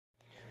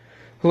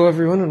Hello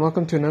everyone and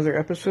welcome to another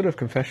episode of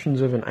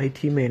Confessions of an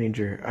IT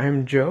Manager.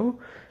 I'm Joe.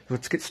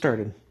 Let's get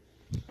started.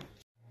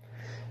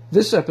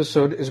 This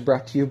episode is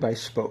brought to you by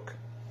Spoke.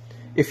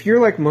 If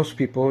you're like most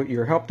people,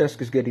 your help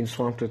desk is getting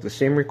swamped with the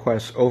same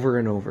requests over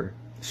and over.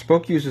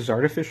 Spoke uses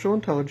artificial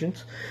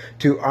intelligence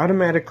to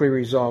automatically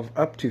resolve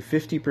up to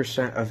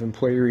 50% of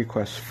employee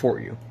requests for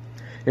you.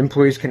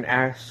 Employees can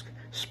ask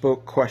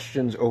Spoke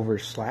questions over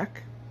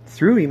Slack,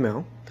 through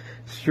email,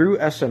 through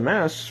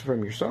SMS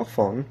from your cell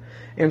phone,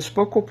 and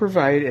Spoke will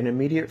provide an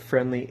immediate,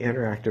 friendly,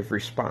 interactive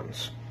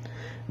response.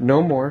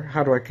 No more,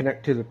 how do I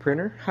connect to the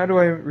printer? How do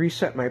I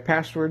reset my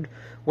password?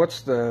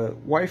 What's the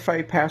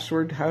Wi-Fi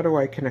password? How do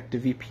I connect to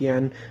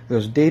VPN?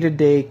 Those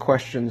day-to-day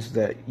questions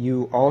that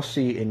you all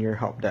see in your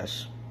help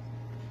desk.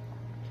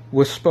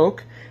 With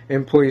Spoke,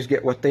 employees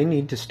get what they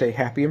need to stay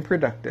happy and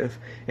productive,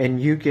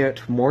 and you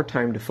get more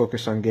time to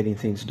focus on getting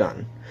things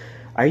done.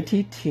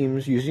 IT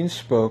teams using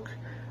Spoke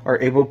are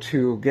able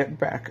to get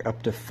back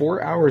up to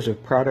 4 hours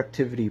of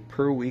productivity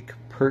per week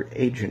per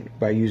agent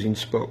by using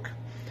Spoke.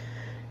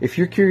 If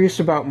you're curious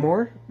about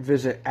more,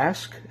 visit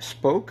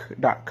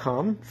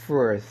AskSpoke.com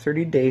for a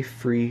 30-day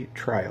free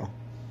trial.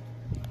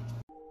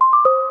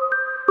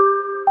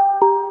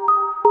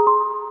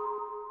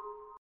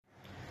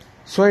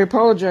 So I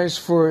apologize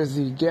for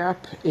the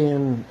gap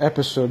in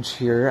episodes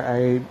here.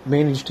 I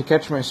managed to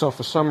catch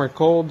myself a summer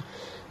cold,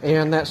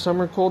 and that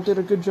summer cold did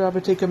a good job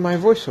of taking my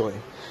voice away.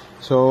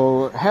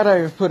 So had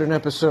I put an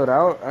episode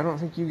out, I don't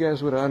think you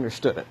guys would have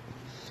understood it.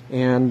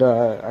 And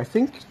I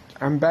think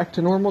I'm back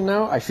to normal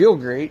now. I feel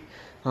great.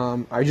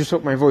 I just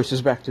hope my voice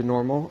is back to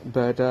normal,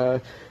 but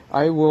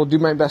I will do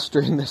my best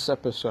during this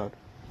episode.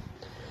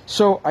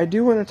 So I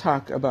do want to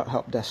talk about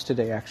Help Desk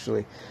today,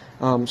 actually.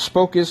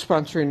 Spoke is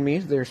sponsoring me.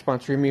 They're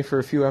sponsoring me for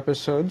a few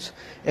episodes,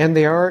 and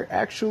they are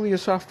actually a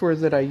software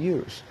that I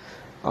use.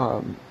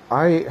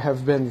 I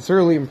have been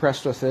thoroughly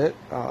impressed with it,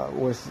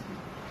 with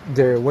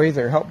the way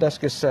their help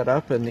desk is set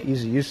up and the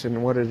easy use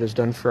and what it has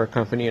done for our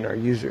company and our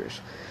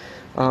users.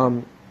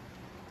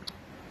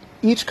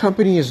 Each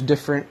company is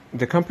different.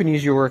 The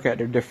companies you work at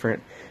are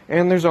different,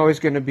 and there's always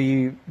going to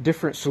be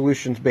different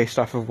solutions based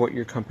off of what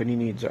your company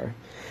needs are.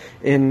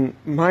 In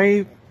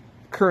my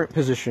current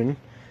position,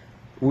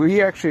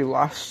 we actually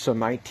lost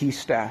some IT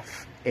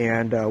staff,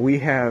 and we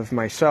have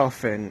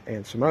myself and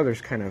some others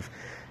kind of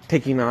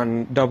taking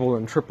on double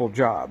and triple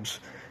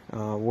jobs.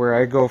 Where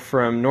I go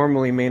from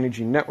normally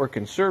managing network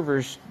and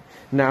servers,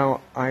 now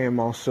I am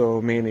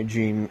also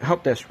managing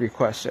help desk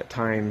requests at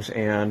times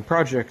and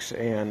projects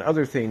and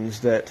other things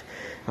that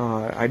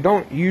I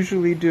don't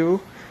usually do,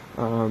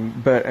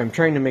 but I'm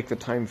trying to make the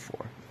time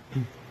for.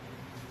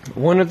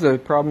 One of the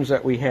problems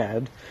that we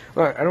had,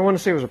 well, I don't want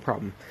to say it was a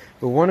problem,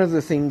 but one of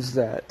the things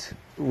that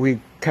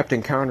we kept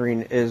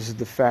encountering is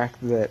the fact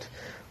that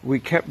we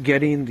kept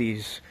getting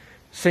these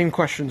same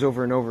questions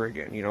over and over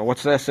again. You know,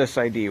 what's the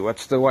SSID?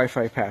 What's the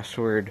Wi-Fi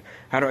password?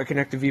 How do I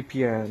connect to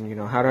VPN? You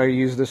know, how do I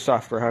use this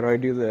software? How do I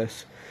do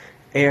this?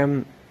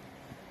 And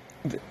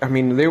I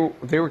mean, they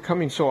were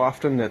coming so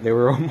often that they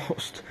were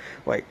almost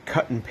like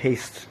cut and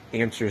paste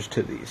answers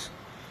to these.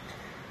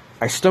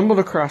 I stumbled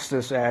across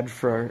this ad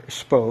for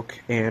Spoke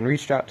and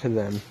reached out to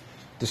them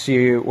to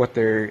see what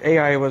their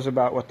AI was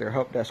about, what their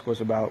help desk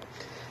was about.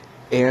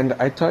 And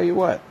I tell you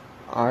what,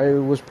 I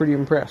was pretty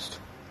impressed.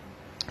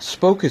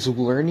 Spoke is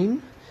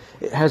learning.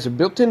 It has a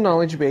built-in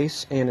knowledge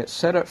base, and it's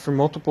set up for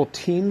multiple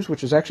teams,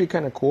 which is actually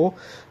kind of cool.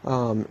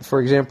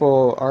 For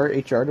example, our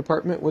HR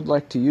department would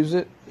like to use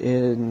it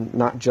in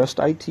not just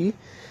IT,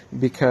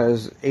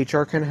 because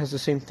HR kind of has the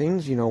same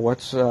things. You know,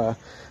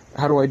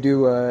 how do I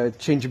do a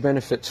change of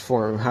benefits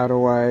form? How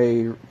do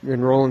I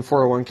enroll in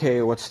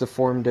 401k? What's the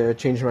form to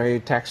change my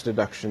tax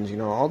deductions? You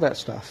know, all that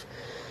stuff.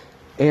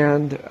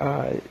 And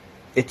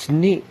it's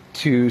neat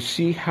to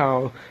see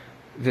how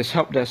this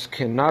help desk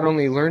can not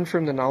only learn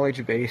from the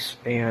knowledge base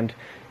and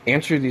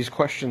answer these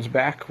questions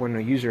back when a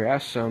user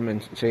asks them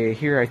and say,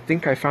 here, I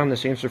think I found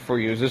this answer for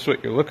you. Is this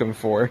what you're looking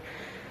for?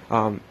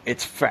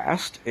 It's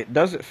fast. It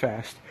does it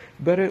fast,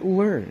 but it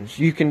learns.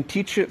 You can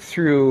teach it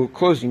through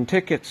closing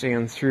tickets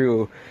and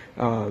through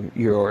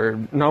your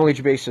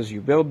knowledge base as you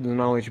build the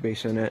knowledge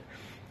base in it,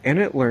 and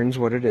it learns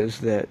what it is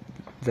that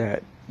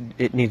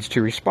it needs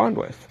to respond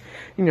with.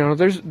 You know,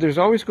 there's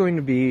always going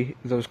to be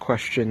those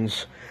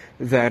questions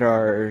that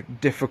are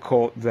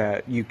difficult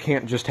that you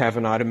can't just have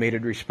an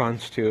automated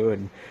response to.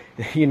 And,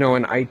 you know,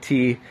 in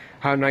IT,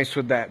 how nice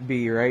would that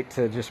be, right?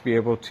 To just be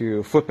able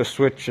to flip a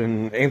switch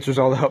and answers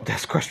all the help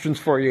desk questions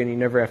for you and you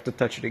never have to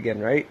touch it again,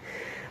 right?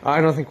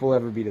 I don't think we'll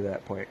ever be to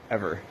that point,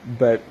 ever.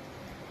 But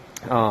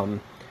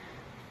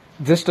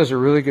this does a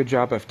really good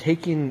job of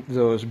taking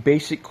those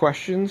basic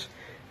questions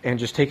and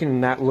just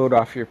taking that load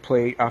off your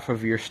plate, off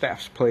of your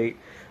staff's plate.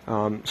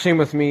 Same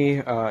with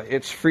me.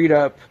 It's freed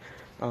up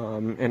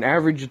an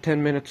average of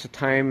 10 minutes of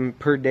time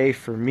per day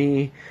for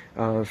me.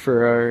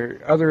 For our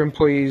other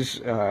employees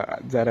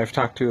that I've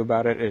talked to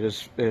about it, it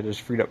has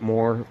freed up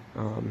more.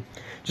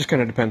 Just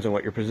kind of depends on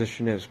what your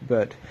position is,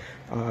 but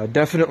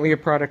definitely a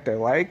product I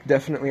like.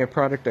 Definitely a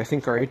product I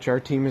think our HR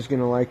team is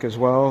going to like as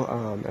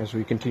well as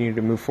we continue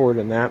to move forward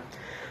in that.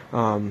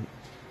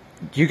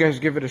 You guys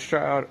give it a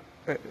shot.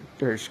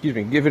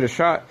 Give it a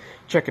shot.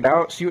 Check it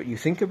out. See what you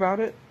think about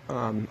it.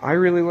 I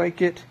really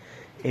like it.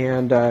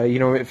 And,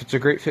 if it's a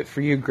great fit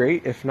for you,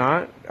 great. If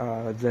not,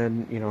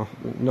 then,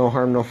 no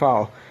harm, no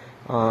foul.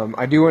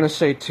 I do want to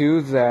say,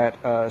 too,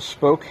 that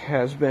Spoke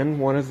has been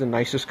one of the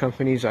nicest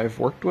companies I've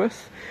worked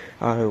with.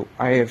 I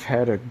have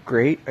had a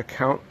great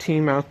account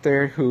team out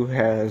there who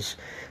has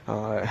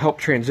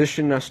helped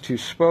transition us to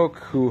Spoke,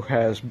 who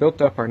has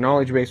built up our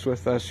knowledge base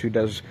with us, who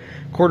does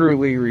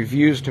quarterly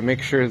reviews to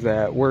make sure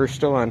that we're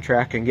still on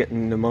track and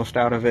getting the most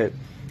out of it,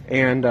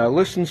 and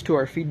listens to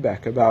our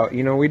feedback about,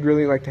 we'd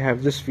really like to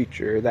have this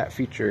feature or that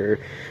feature,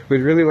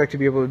 we'd really like to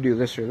be able to do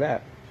this or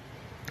that.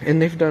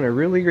 And they've done a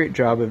really great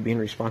job of being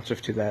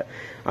responsive to that.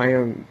 I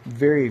am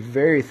very,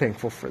 very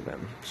thankful for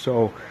them.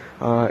 So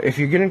if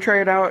you're going to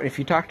try it out, if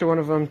you talk to one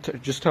of them,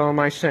 just tell them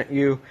I sent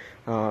you.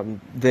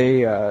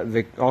 They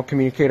all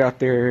communicate out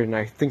there, and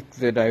I think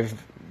that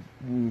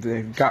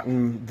they've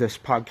gotten this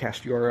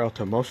podcast URL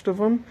to most of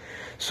them.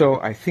 So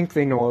I think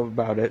they know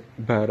about it,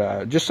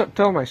 but just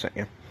tell them I sent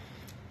you.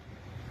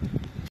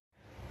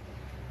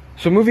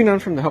 So moving on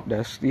from the help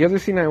desk, the other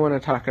thing I want to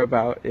talk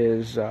about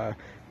is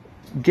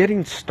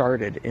getting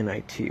started in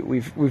IT.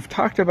 We've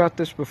talked about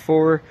this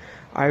before.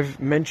 I've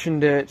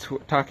mentioned it,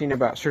 talking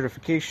about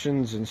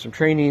certifications and some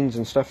trainings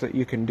and stuff that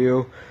you can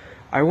do.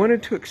 I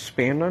wanted to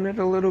expand on it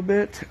a little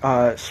bit,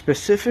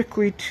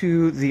 specifically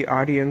to the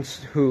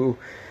audience who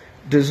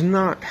does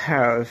not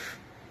have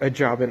a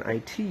job in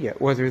IT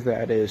yet, whether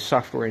that is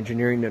software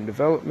engineering and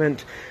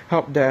development,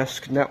 help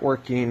desk,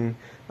 networking,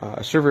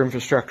 server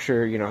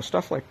infrastructure,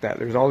 stuff like that.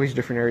 There's all these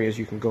different areas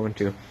you can go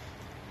into.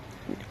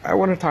 I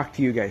want to talk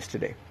to you guys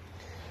today.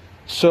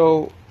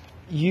 So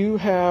you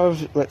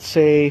have, let's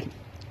say, a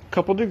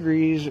couple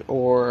degrees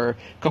or a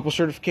couple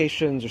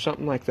certifications or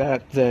something like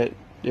that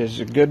is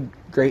a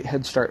great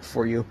head start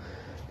for you.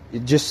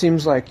 It just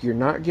seems like you're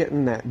not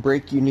getting that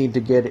break you need to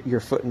get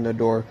your foot in the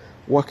door.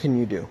 What can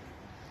you do?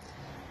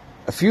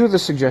 A few of the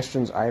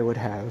suggestions I would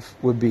have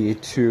would be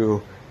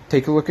to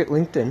take a look at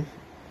LinkedIn.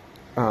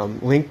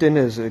 LinkedIn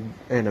is an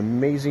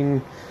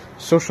amazing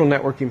social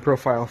networking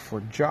profile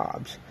for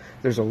jobs.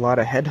 There's a lot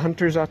of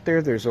headhunters out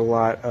there. There's a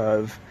lot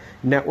of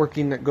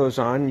networking that goes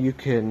on. You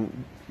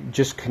can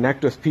just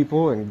connect with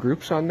people in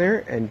groups on there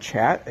and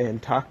chat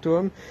and talk to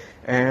them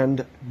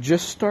and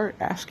just start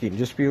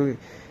asking.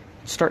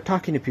 Start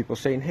talking to people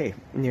saying, hey,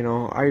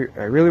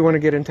 I really want to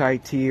get into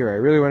IT, or I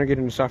really want to get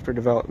into software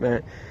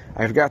development.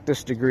 I've got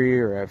this degree,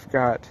 or I've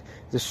got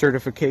this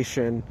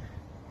certification.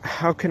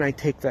 How can I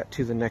take that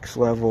to the next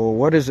level?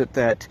 What is it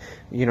that,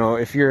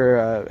 if you're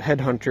a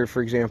headhunter,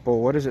 for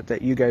example, what is it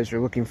that you guys are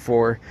looking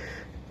for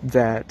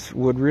that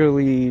would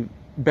really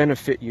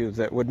benefit you,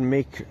 that would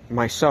make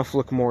myself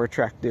look more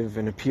attractive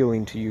and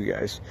appealing to you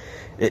guys?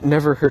 It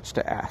never hurts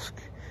to ask.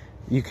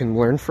 You can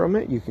learn from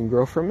it, you can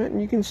grow from it,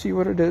 and you can see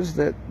what it is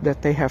that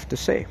they have to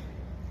say.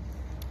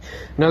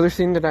 Another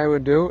thing that I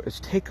would do is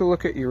take a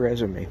look at your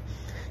resume.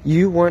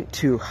 You want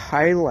to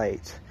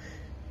highlight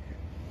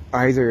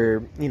either,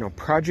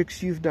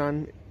 projects you've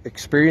done,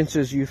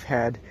 experiences you've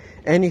had,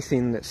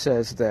 anything that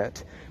says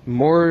that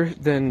more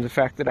than the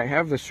fact that I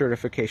have this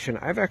certification,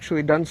 I've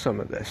actually done some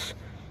of this.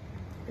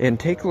 And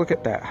take a look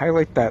at that,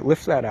 highlight that,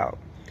 lift that out.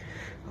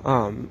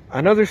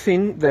 Another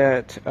thing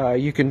that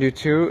you can do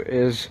too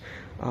is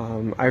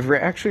I've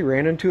actually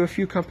ran into a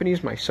few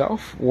companies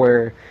myself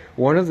where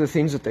one of the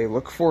things that they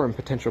look for in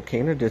potential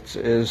candidates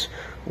is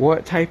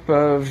what type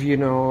of,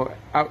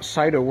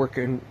 outside of work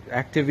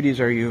activities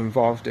are you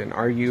involved in?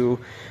 Are you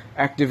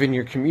active in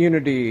your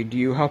community? Do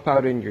you help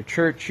out in your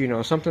church?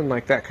 Something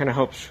like that kind of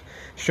helps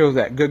show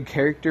that good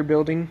character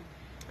building.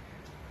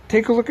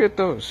 Take a look at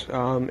those.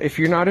 If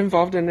you're not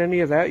involved in any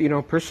of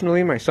that,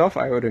 personally myself,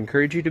 I would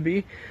encourage you to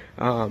be.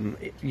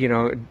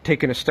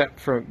 Taking a step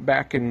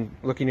back and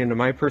looking into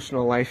my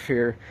personal life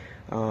here.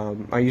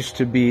 I used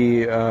to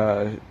be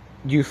a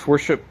youth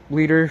worship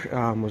leader,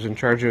 was in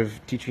charge of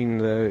teaching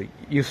the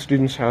youth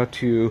students how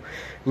to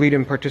lead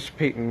and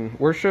participate in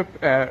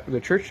worship at the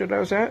church that I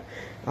was at.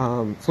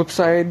 Flip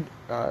side,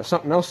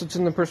 something else that's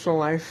in the personal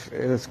life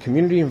is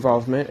community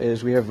involvement.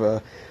 Is we have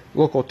a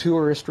local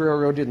tourist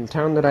railroad in the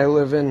town that I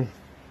live in,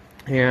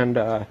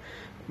 and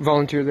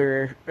volunteer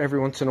there every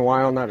once in a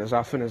while, not as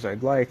often as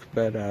I'd like,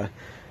 but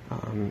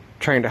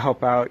trying to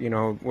help out,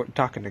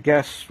 talking to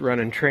guests,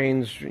 running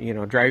trains,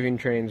 driving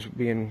trains,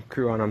 being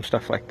crew on them,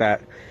 stuff like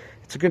that.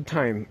 It's a good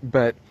time,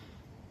 but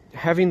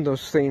having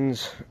those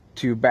things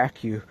to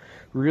back you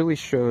really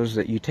shows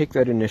that you take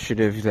that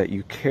initiative, that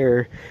you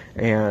care,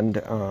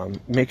 and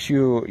makes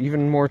you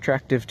even more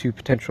attractive to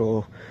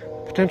potential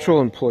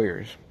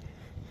employers.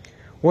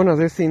 One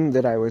other thing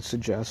that I would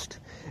suggest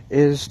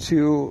is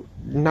to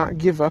not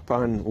give up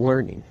on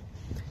learning.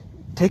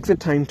 take the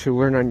time to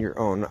learn on your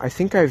own. I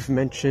think I've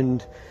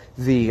mentioned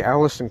the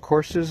Allison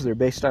courses. They're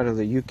based out of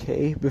the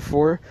UK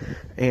before,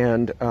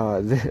 and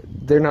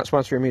they're not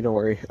sponsoring me, don't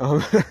worry.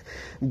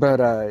 But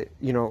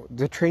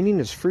the training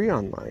is free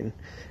online,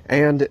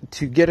 and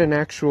to get an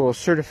actual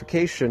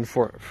certification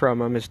from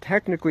them is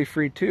technically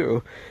free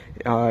too.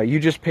 You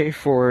just pay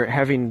for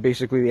having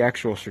basically the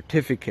actual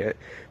certificate,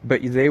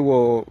 but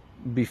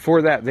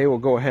before that, they will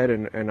go ahead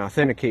and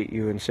authenticate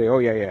you and say, oh,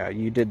 yeah,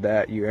 you did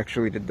that, you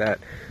actually did that,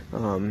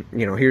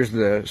 here's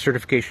the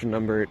certification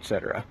number,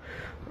 etc.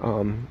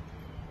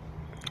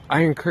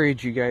 I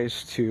encourage you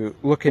guys to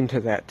look into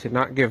that, to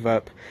not give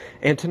up,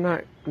 and to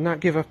not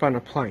give up on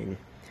applying.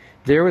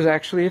 There was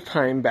actually a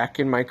time back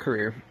in my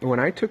career when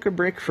I took a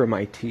break from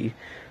IT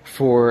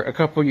for a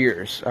couple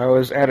years. I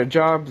was at a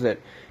job that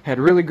had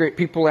really great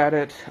people at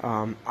it.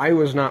 I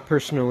was not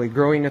personally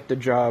growing at the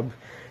job,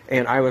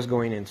 and I was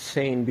going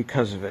insane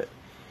because of it.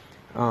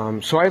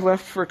 So I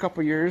left for a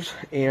couple years,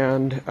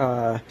 and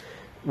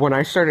when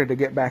I started to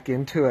get back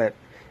into it,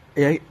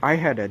 I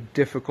had a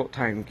difficult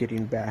time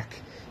getting back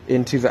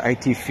into the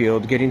IT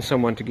field, getting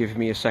someone to give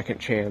me a second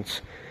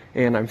chance,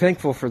 and I'm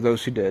thankful for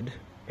those who did.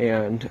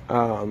 And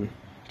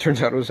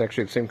turns out it was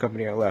actually the same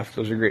company I left.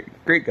 Those are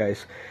great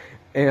guys.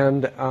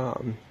 And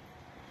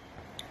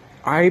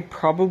I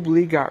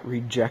probably got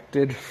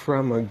rejected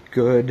from a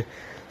good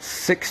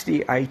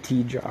 60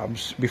 IT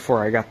jobs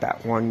before I got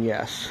that one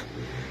yes.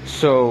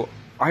 So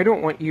I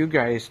don't want you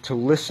guys to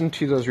listen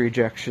to those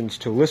rejections,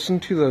 to listen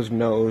to those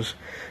no's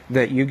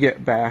that you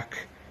get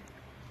back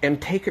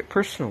and take it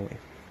personally.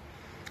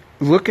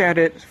 Look at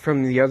it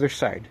from the other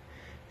side.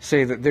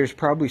 Say that there's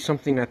probably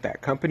something at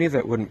that company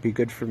that wouldn't be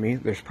good for me.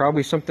 There's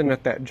probably something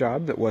at that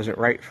job that wasn't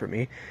right for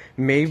me.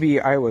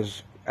 Maybe I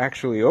was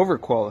actually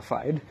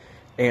overqualified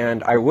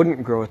and I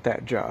wouldn't grow at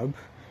that job.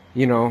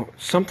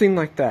 Something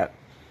like that.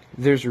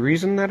 There's a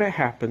reason that it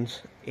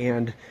happens,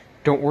 and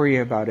don't worry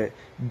about it.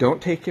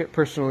 Don't take it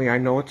personally. I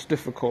know it's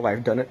difficult.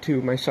 I've done it too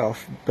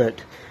myself,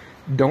 but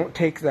don't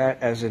take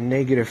that as a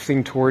negative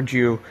thing towards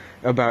you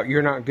about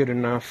you're not good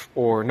enough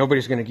or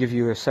nobody's going to give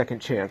you a second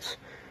chance.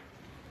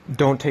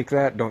 Don't take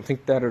that. Don't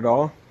think that at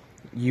all.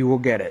 You will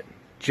get it.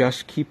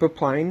 Just keep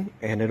applying,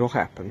 and it'll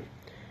happen.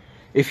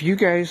 If you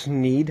guys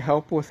need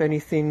help with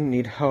anything,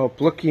 need help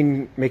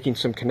making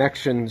some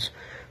connections,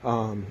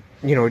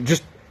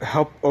 just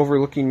help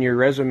overlooking your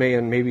resume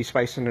and maybe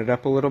spicing it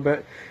up a little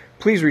bit,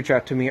 please reach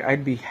out to me.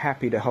 I'd be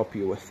happy to help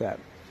you with that.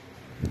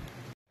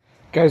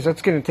 Guys,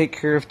 that's going to take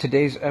care of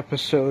today's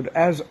episode.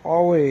 As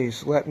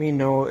always, let me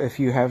know if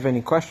you have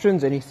any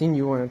questions, anything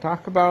you want to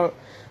talk about,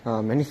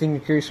 anything you're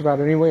curious about,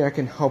 any way I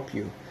can help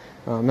you.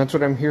 That's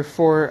what I'm here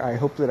for. I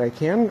hope that I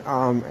can,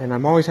 and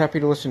I'm always happy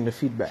to listen to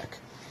feedback.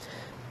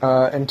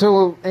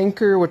 Until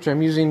Anchor, which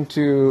I'm using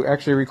to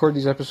actually record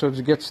these episodes,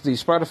 gets the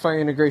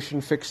Spotify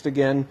integration fixed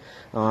again,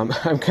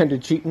 I'm kind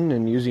of cheating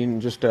and using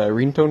just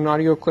ringtone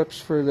audio clips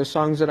for the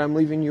songs that I'm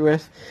leaving you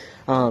with.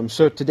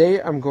 So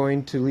today I'm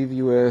going to leave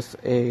you with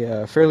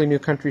a fairly new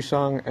country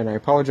song, and I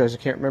apologize, I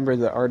can't remember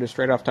the artist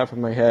right off the top of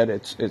my head.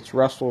 It's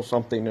Russell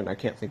something, and I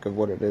can't think of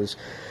what it is.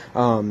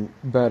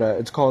 But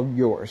it's called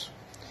Yours.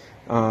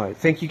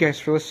 Thank you guys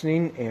for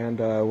listening, and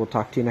we'll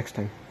talk to you next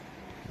time.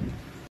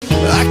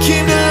 I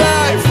came to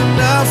life when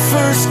I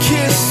first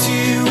kissed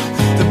you.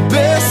 The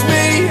best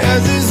me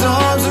has his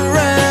arms.